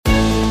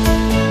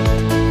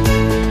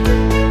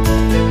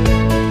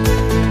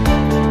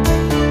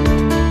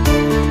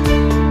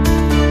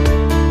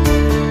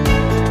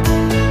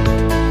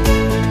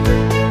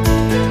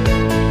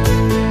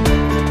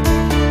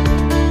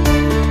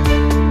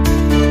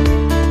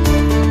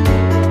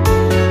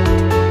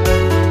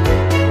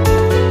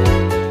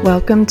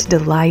Welcome to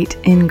Delight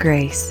in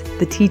Grace,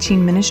 the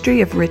teaching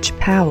ministry of Rich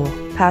Powell,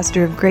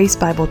 pastor of Grace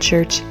Bible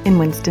Church in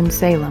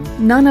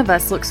Winston-Salem. None of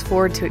us looks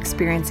forward to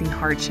experiencing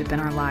hardship in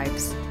our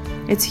lives.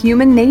 It's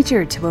human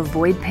nature to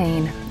avoid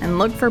pain and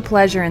look for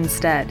pleasure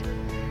instead.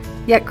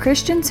 Yet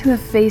Christians who have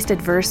faced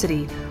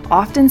adversity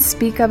often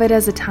speak of it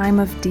as a time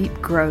of deep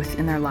growth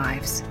in their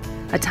lives,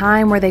 a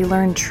time where they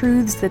learn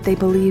truths that they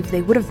believe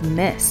they would have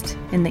missed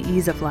in the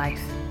ease of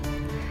life.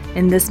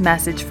 In this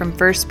message from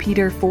 1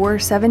 Peter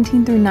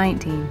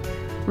 4:17-19,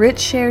 Rich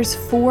shares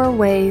 4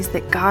 ways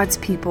that God's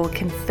people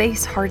can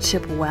face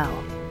hardship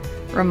well,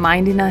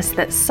 reminding us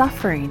that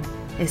suffering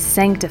is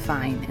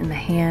sanctifying in the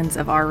hands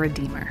of our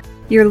Redeemer.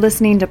 You're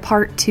listening to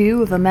part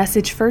 2 of a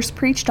message first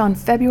preached on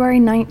February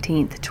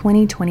 19th,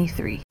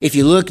 2023. If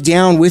you look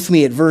down with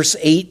me at verse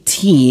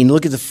 18,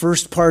 look at the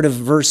first part of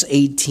verse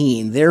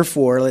 18.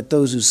 Therefore, let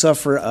those who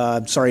suffer,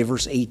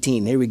 verse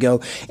 18, here we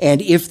go.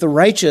 And if the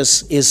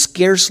righteous is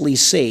scarcely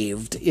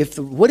saved,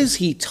 what is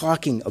he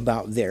talking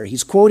about there?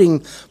 He's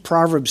quoting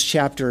Proverbs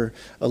chapter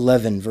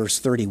 11, verse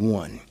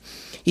 31.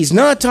 He's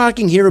not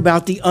talking here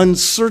about the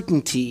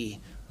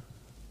uncertainty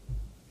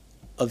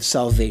of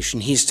salvation.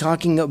 He's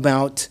talking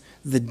about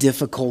the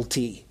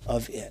difficulty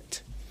of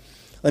it.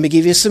 Let me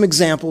give you some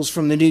examples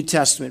from the New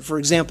Testament. For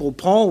example,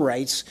 Paul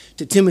writes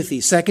to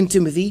Timothy, 2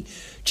 Timothy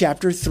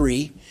chapter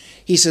 3.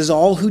 He says,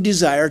 all who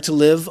desire to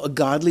live a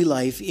godly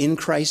life in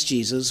Christ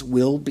Jesus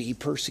will be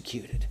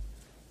persecuted.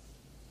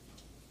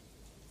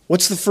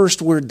 What's the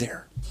first word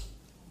there?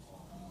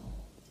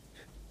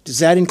 Does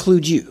that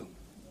include you?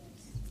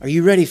 Are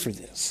you ready for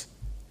this?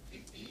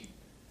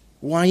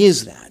 Why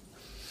is that?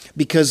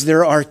 Because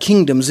there are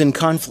kingdoms in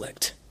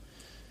conflict.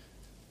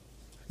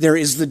 There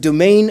is the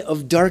domain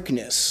of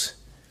darkness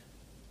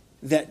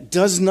that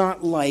does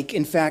not like,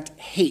 in fact,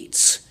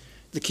 hates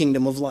the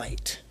kingdom of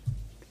light.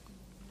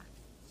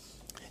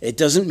 It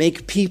doesn't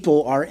make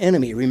people our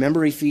enemy.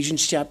 Remember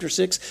Ephesians chapter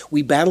 6?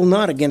 We battle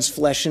not against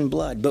flesh and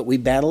blood, but we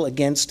battle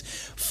against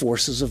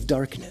forces of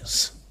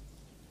darkness.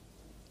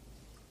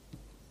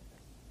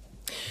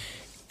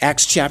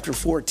 Acts chapter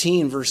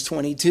 14, verse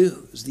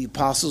 22, as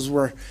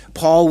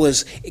Paul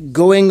was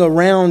going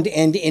around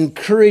and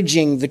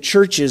encouraging the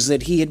churches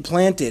that he had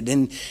planted,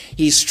 and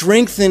he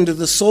strengthened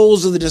the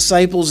souls of the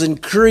disciples,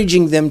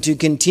 encouraging them to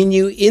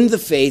continue in the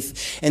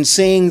faith and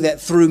saying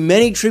that through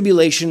many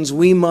tribulations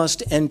we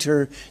must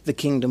enter the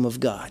kingdom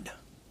of God.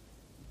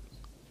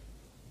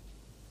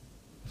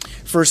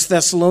 1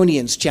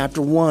 Thessalonians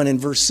chapter 1 and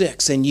verse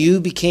 6, and you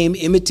became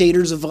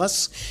imitators of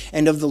us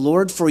and of the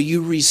Lord, for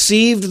you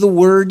received the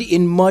word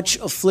in much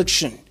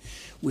affliction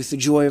with the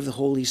joy of the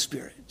Holy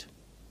Spirit.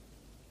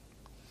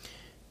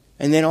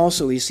 And then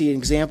also we see an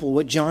example of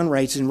what John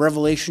writes in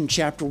Revelation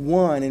chapter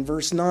 1 and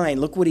verse 9.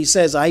 Look what he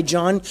says, I,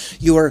 John,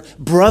 your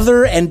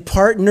brother and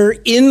partner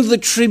in the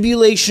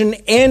tribulation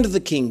and the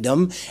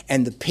kingdom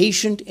and the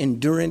patient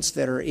endurance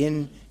that are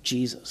in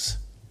Jesus.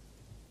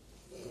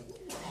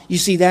 You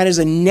see, it is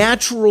a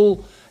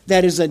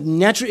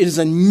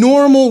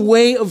normal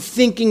way of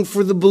thinking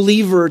for the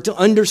believer to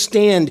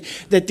understand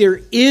that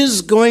there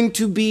is going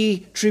to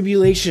be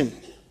tribulation.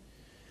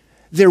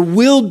 There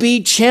will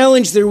be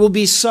challenge, there will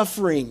be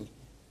suffering.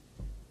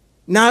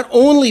 Not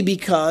only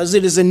because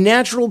it is a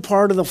natural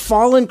part of the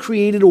fallen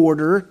created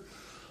order,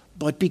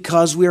 but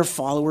because we are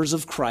followers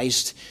of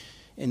Christ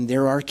and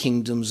there are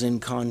kingdoms in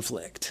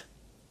conflict.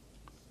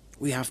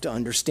 We have to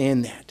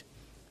understand that.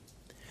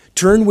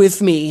 Turn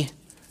with me.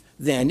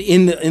 Then,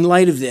 in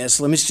light of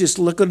this, let me just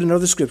look at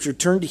another scripture.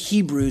 Turn to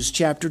Hebrews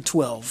chapter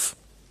 12.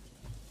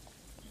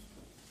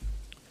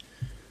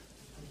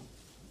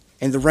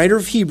 And the writer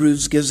of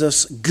Hebrews gives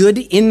us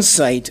good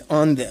insight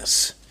on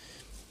this.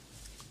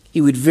 He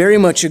would very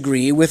much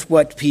agree with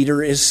what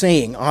Peter is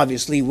saying.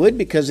 Obviously he would,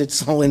 because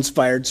it's all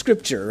inspired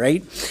scripture,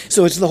 right?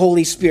 So it's the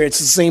Holy Spirit. It's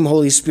the same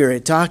Holy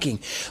Spirit talking.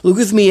 Look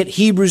with me at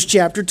Hebrews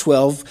chapter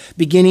 12,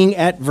 beginning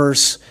at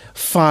verse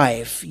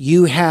 5.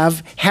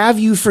 Have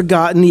you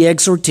forgotten the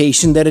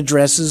exhortation that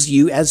addresses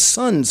you as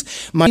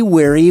sons? Be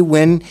wary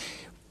when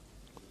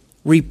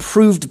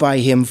reproved by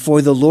him,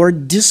 for the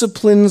Lord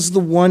disciplines the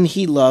one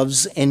he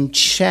loves and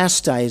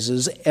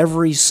chastises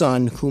every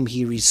son whom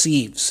he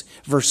receives.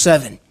 Verse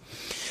 7.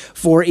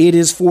 For it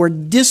is for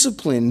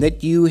discipline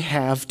that you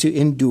have to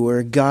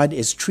endure. God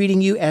is treating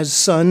you as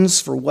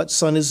sons, for what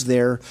son is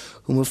there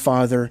whom a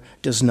father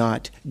does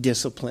not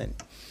discipline?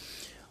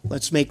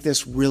 Let's make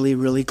this really,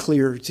 really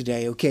clear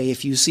today, okay?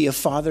 If you see a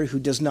father who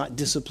does not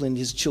discipline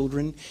his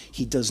children,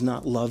 he does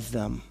not love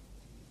them.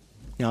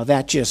 Now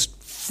that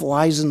just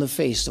flies in the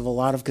face of a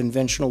lot of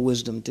conventional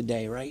wisdom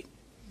today, right?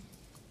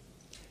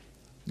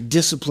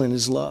 Discipline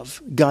is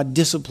love. God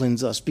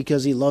disciplines us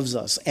because he loves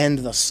us, and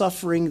the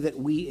suffering that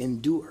we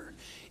endure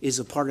is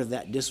a part of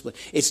that discipline.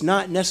 It's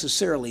not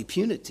necessarily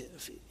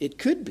punitive. It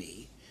could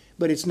be,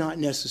 but it's not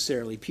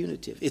necessarily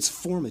punitive. It's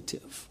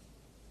formative.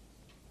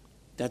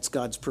 That's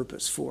God's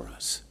purpose for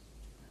us.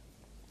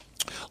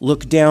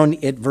 Look down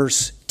at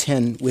verse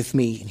 10 with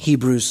me in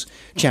Hebrews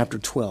chapter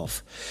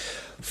 12.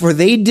 For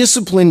they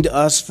disciplined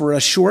us for a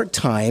short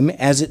time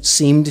as it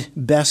seemed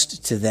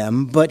best to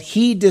them, but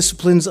he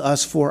disciplines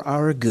us for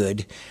our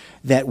good,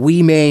 that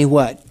we may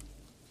what?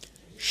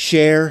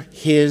 Share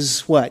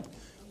his what?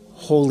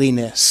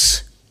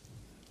 Holiness.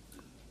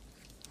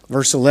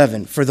 Verse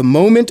 11, for the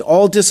moment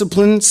all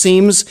discipline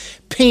seems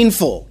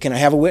painful. Can I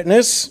have a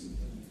witness?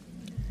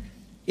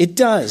 It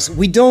does.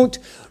 We don't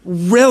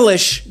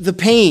relish the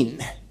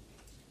pain,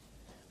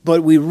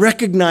 but we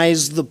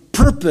recognize the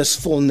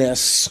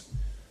purposefulness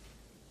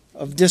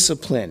of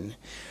discipline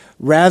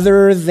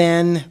rather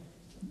than,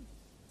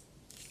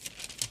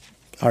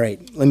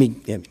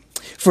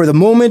 for the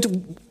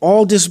moment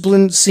all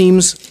discipline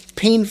seems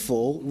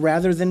painful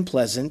rather than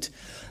pleasant,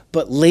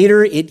 but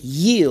later it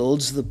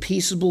yields the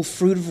peaceable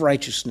fruit of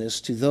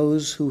righteousness to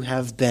those who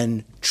have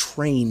been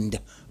trained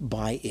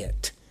by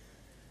it.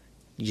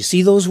 You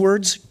see those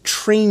words?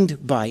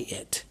 Trained by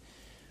it.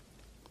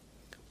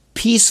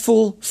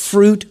 Peaceful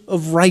fruit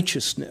of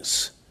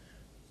righteousness.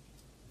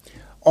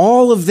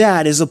 All of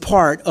that is a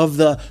part of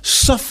the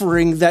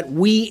suffering that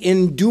we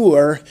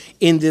endure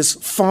in this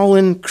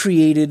fallen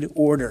created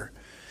order.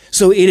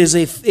 So it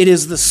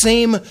is the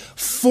same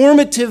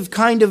formative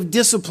kind of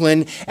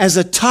discipline as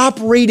a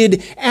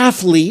top-rated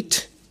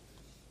athlete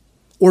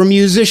or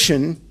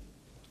musician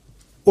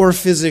or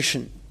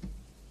physician.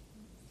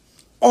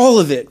 All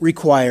of it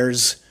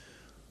requires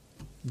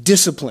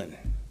discipline.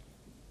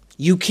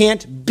 You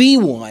can't be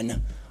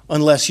one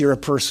unless you're a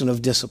person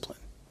of discipline.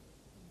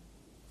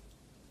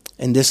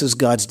 And this is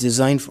God's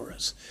design for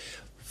us.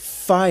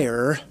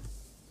 Fire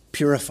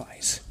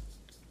purifies.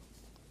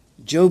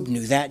 Job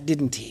knew that,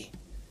 didn't he?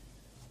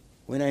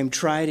 When I am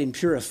tried and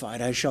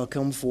purified, I shall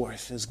come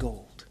forth as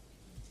gold.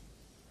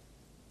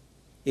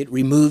 It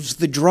removes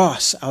the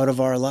dross out of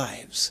our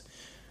lives,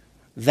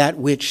 that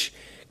which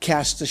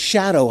casts a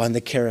shadow on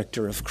the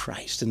character of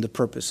Christ and the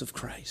purpose of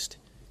Christ.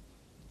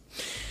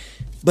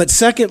 But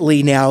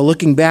secondly, now,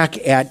 looking back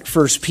at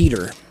 1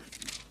 Peter,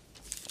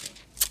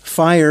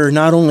 fire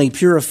not only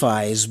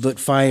purifies, but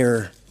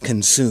fire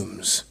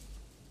consumes.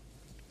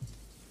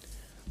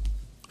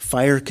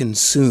 Fire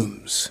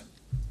consumes.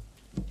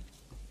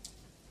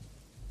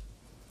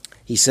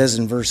 He says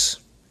in let's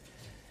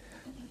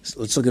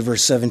look at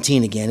verse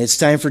 17 again. It's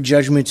time for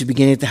judgment to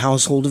begin at the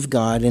household of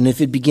God, and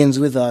if it begins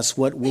with us,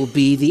 what will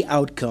be the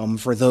outcome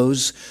for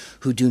those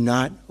who do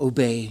not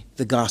obey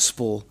the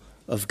gospel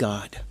of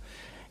God?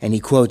 And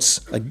he quotes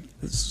Proverbs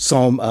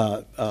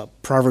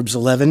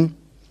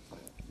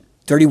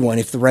 11:31.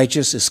 If the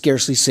righteous is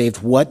scarcely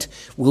saved, what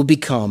will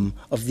become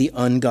of the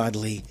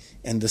ungodly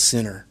and the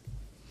sinner?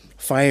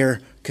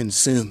 Fire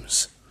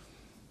consumes.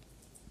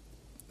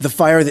 The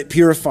fire that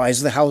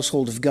purifies the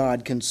household of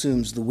God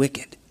consumes the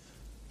wicked,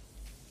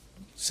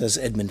 says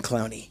Edmund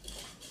Clowney.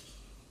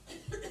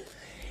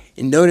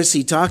 And notice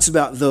he talks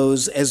about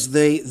those as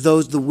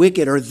the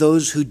wicked are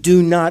those who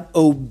do not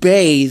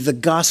obey the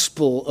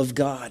gospel of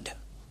God.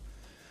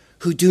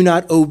 Who do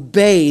not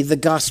obey the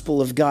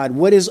gospel of God.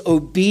 What is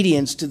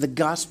obedience to the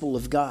gospel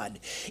of God?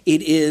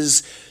 It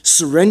is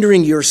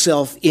surrendering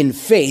yourself in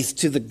faith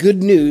to the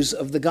good news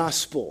of the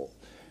gospel,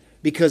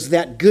 because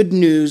that good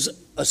news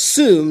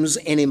assumes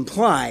and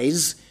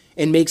implies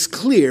and makes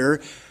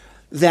clear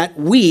that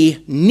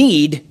we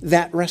need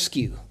that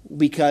rescue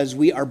because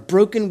we are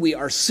broken, we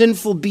are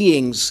sinful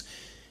beings,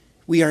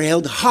 we are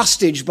held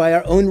hostage by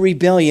our own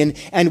rebellion,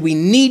 and we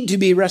need to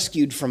be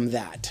rescued from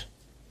that.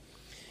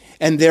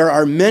 And there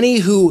are many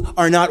who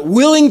are not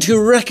willing to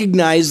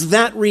recognize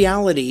that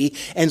reality,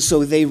 and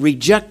so they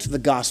reject the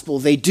gospel.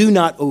 They do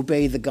not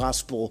obey the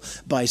gospel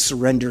by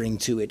surrendering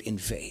to it in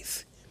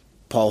faith.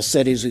 Paul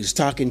said as he was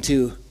talking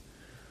to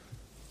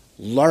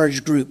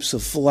large groups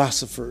of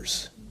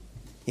philosophers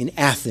in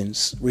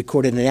Athens,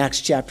 recorded in Acts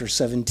chapter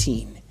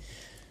 17.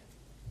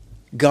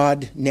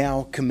 God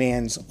now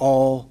commands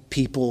all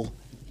people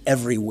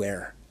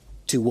everywhere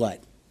to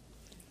what?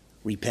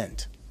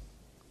 Repent.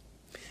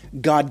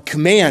 God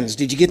commands.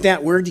 Did you get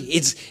that word?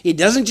 It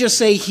doesn't just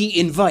say he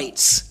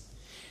invites.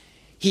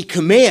 He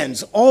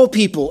commands all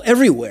people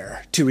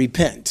everywhere to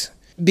repent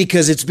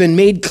because it's been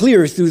made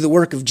clear through the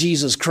work of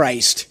Jesus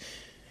Christ.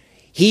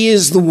 He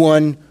is the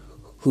one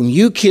whom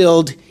you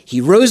killed. He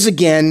rose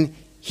again.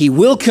 He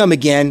will come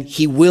again.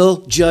 He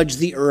will judge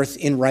the earth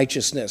in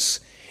righteousness.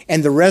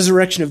 And the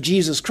resurrection of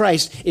Jesus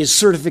Christ is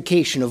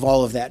certification of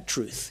all of that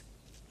truth.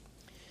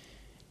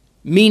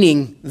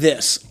 Meaning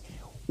this,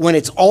 when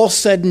it's all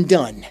said and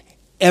done,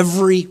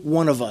 every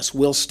one of us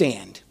will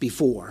stand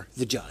before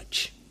the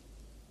judge,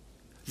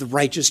 the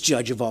righteous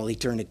judge of all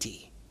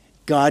eternity.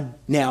 God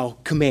now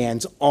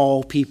commands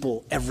all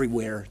people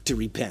everywhere to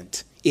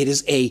repent. It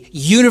is a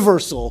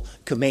universal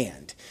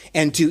command.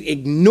 And to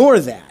ignore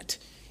that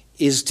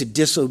is to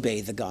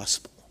disobey the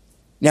gospel.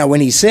 Now,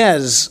 when he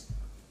says,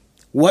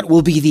 what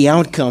will be the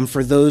outcome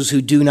for those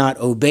who do not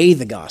obey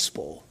the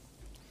gospel?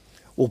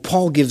 Well,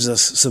 Paul gives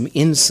us some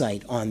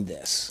insight on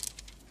this.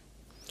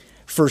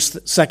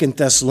 2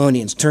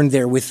 Thessalonians, turn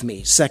there with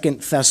me. 2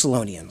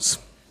 Thessalonians,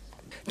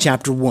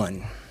 chapter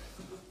 1.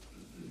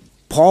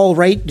 Paul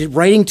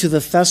writing to the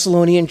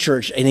Thessalonian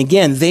church, and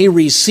again, they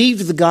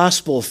received the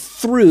gospel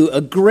through a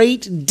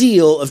great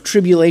deal of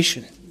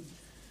tribulation.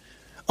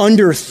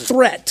 Under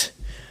threat,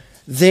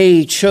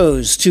 they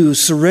chose to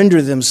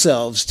surrender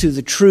themselves to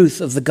the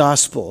truth of the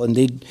gospel,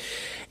 and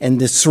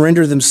to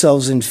surrender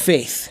themselves in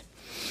faith.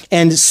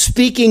 And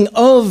speaking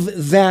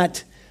of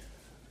that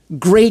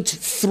great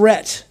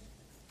threat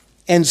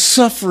and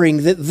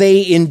suffering that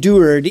they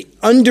endured,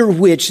 under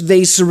which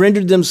they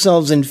surrendered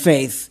themselves in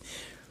faith,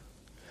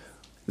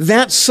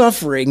 that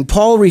suffering,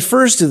 Paul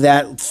refers to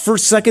that,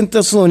 2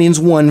 Thessalonians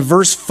 1,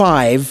 verse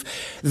 5,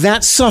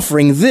 that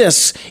suffering,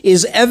 this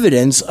is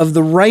evidence of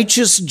the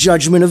righteous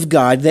judgment of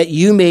God, that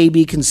you may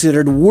be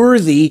considered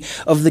worthy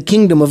of the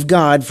kingdom of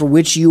God, for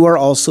which you are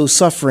also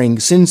suffering,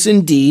 since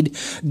indeed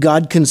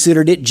God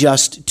considered it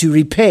just to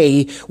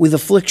repay with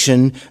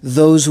affliction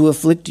those who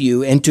afflict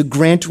you, and to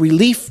grant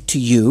relief to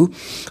you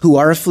who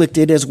are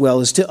afflicted as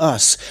well as to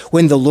us,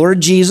 when the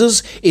Lord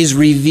Jesus is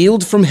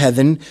revealed from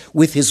heaven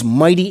with his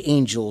mighty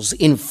angels,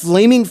 in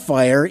flaming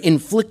fire,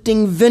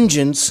 inflicting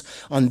vengeance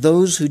on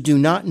those who do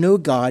not know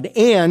God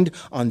and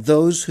on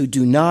those who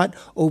do not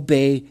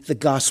obey the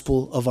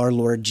gospel of our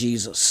Lord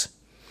Jesus.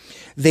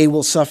 They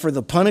will suffer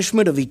the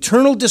punishment of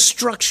eternal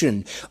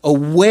destruction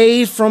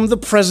away from the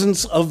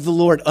presence of the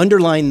Lord.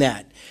 Underline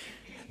that.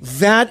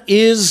 That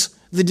is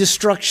the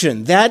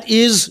destruction. That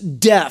is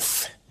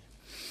death.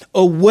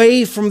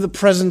 Away from the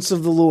presence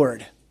of the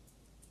Lord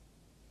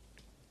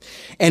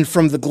and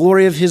from the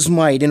glory of his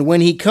might. And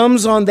when he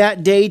comes on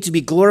that day to be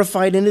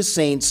glorified in his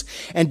saints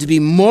and to be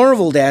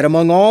marveled at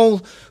among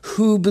all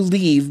who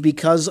believe,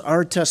 because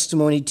our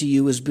testimony to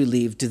you is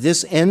believed. To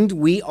this end,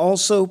 we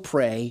also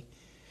pray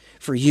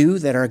for you,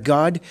 that our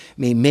God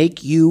may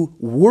make you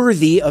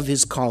worthy of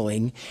his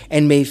calling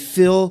and may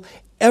fulfill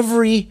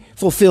every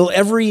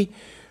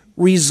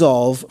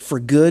resolve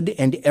for good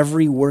and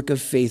every work of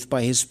faith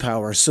by his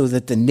power, so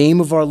that the name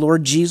of our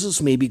Lord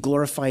Jesus may be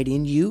glorified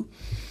in you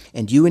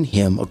and you in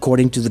him,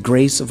 according to the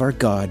grace of our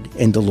God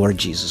and the Lord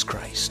Jesus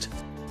Christ.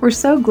 We're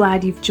so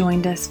glad you've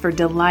joined us for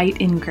Delight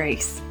in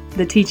Grace,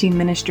 the teaching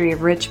ministry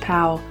of Rich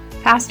Powell,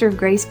 pastor of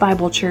Grace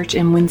Bible Church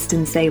in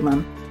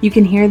Winston-Salem. You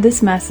can hear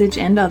this message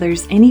and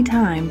others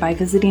anytime by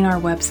visiting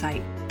our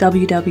website,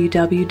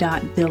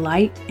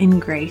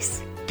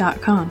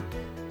 www.delightingrace.com.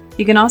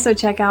 You can also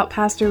check out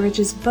Pastor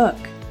Rich's book,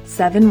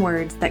 7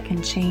 Words That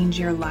Can Change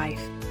Your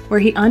Life, where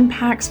he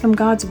unpacks from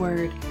God's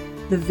Word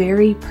the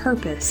very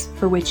purpose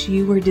for which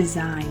you were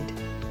designed.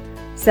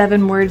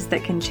 7 Words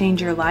That Can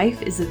Change Your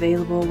Life is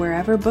available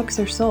wherever books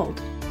are sold.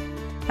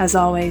 As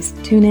always,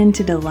 tune in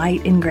to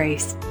Delight in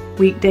Grace,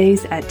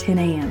 weekdays at 10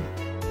 a.m.